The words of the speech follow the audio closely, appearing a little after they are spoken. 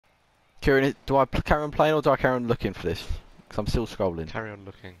Kieran, do I carry on playing or do I carry on looking for this? Because I'm still scrolling. Carry on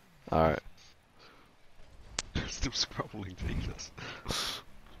looking. Alright. Still scrolling, Jesus.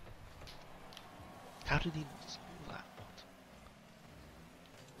 How did he not spoil that?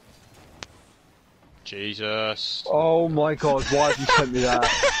 Jesus. Oh my god, why have you sent me that?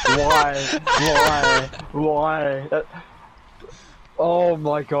 Why? Oh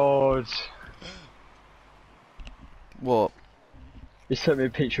my god. What? He sent me a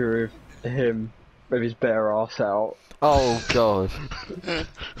picture of him with his bare ass out. Oh god.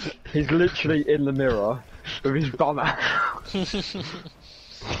 He's literally in the mirror with his bum out.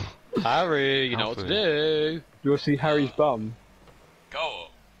 Harry, you know what to do. You want to see Harry's bum? Go on.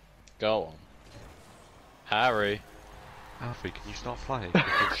 Go on. Harry. Alfie, can you start playing?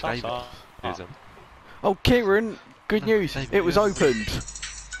 Shut up. Oh, Kieran, good news. David, It was yeah. opened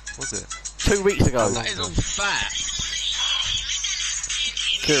Was it? 2 weeks ago. That is on fat.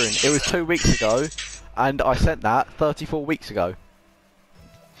 Kieran, it was 2 weeks ago, and I sent that 34 weeks ago.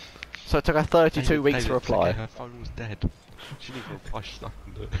 So it took her 32 weeks to reply. Her phone was dead. She didn't reply, she just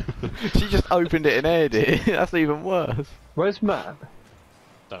opened it. She just opened it and aired it. That's even worse. Where's Matt?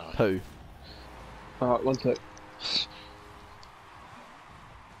 Dunno. Who? Alright, one sec.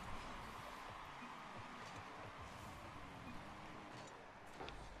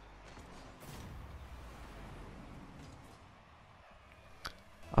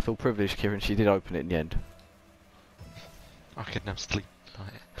 I feel privileged, Kieran. She did open it in the end. I can now sleep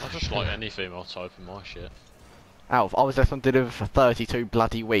tonight. I just like any female to open my shit. Alf, I was left on deliver for 32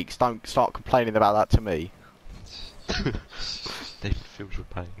 bloody weeks. Don't start complaining about that to me. David feels your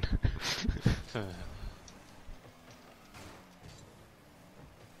pain.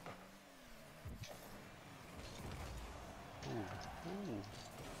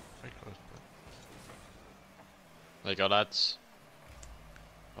 Very close, There you go, lads.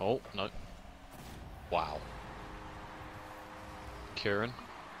 Oh, no. Wow. Kieran,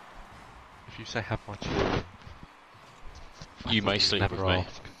 if you say have my children, you may sleep with never me.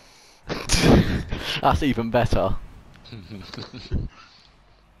 ask. That's even better.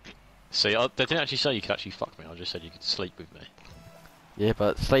 See, they didn't actually say you could actually fuck me, I just said you could sleep with me. Yeah,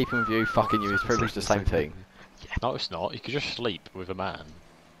 but sleeping with you, fucking you is pretty much the same thing. No, it's not. You could just sleep with a man.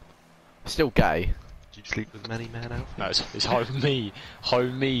 Still gay. Do you sleep with many men, Alfie? No, it's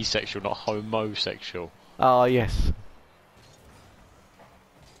homosexual, not homosexual. Ah, yes.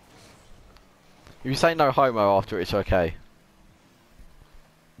 If you say no homo after it's okay.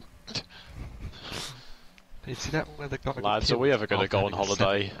 Is that where the guy got Lads, are killed we ever going to after go on having a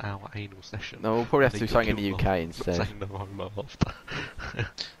holiday? 7-hour anal session? No, we'll probably have to And do he got something in the killed UK for instead. saying no homo after.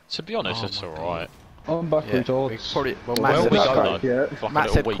 To be honest, Oh it's my alright. I'm back Yeah, with we odds. probably. Well, Where Matt will we said, go back, though? yeah. For like Matt a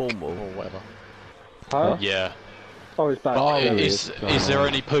said little week Cornwall. or whatever. Huh? Yeah. Oh, he's back. But There he is there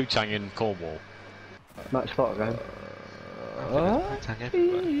any poo-tang in Cornwall? Match fuck then. Tang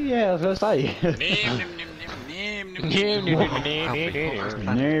everywhere. Yeah, I was gonna say.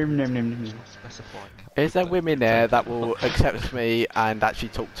 Specifying. Is there women there that will accept me and actually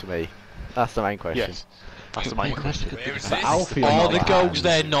talk to me? That's the main question. Yes. That's the main question. Where is But this? Alfie Are not the that. girls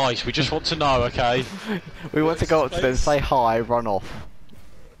there nice? We just want to know, okay? We want to go up to them, say hi, run off.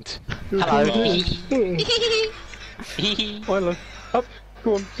 Hello. Why look? Up.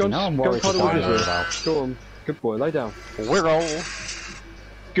 Go on. Go on. Now I'm Go worried on, about cuddle with it. us. Go on. Good boy. Lay down. We're all.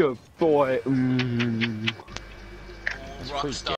 Good boy. Rockstar.